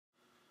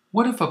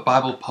What if a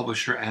Bible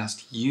publisher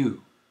asked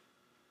you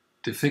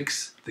to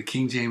fix the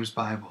King James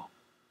Bible?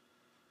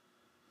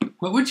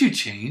 What would you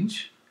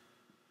change?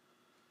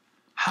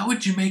 How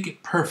would you make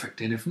it perfect?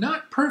 And if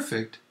not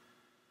perfect,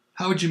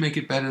 how would you make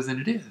it better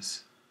than it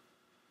is?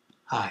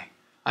 Hi,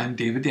 I'm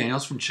David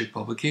Daniels from Chick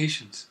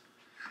Publications.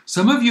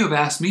 Some of you have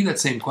asked me that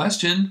same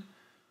question.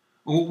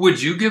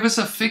 Would you give us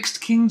a fixed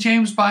King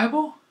James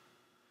Bible?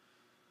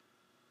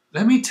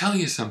 Let me tell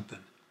you something.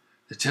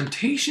 The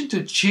temptation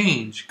to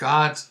change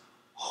God's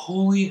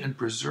holy and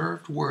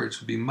preserved words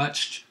would be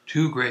much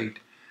too great.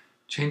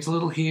 Change a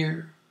little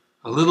here,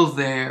 a little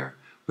there,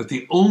 but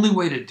the only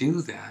way to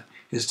do that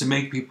is to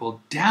make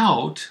people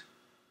doubt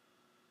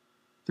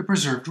the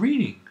preserved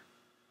reading.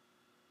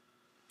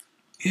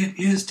 It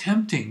is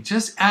tempting.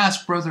 Just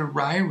ask Brother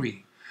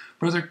Ryrie,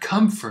 Brother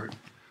Comfort,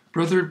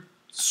 Brother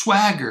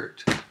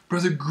Swaggart,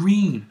 Brother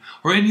Green,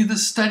 or any of the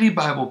study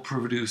Bible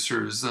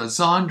producers,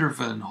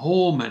 Zondervan,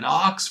 Holman,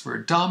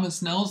 Oxford,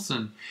 Thomas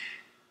Nelson.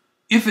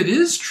 If it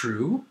is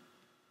true,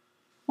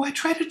 why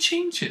try to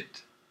change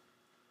it?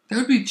 That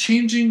would be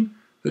changing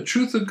the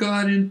truth of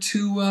God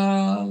into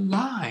a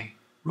lie,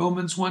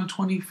 Romans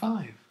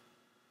 1:25.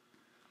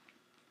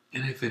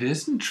 And if it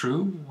isn't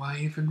true, why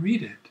even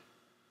read it?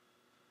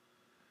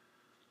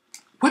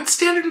 What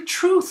standard of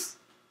truth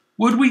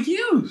would we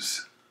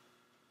use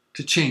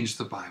to change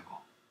the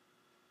Bible?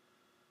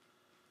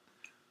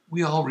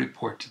 We all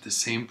report to the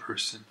same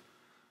person,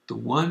 the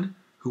one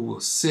who will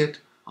sit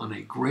on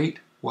a great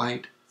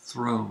white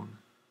throne.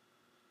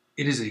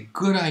 It is a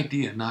good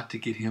idea not to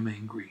get him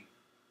angry.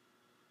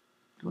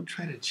 Don't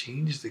try to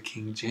change the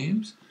King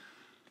James.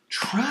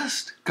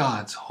 Trust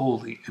God's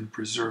holy and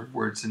preserved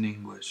words in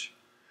English.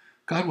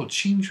 God will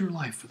change your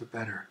life for the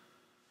better.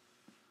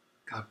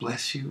 God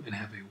bless you and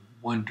have a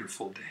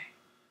wonderful day.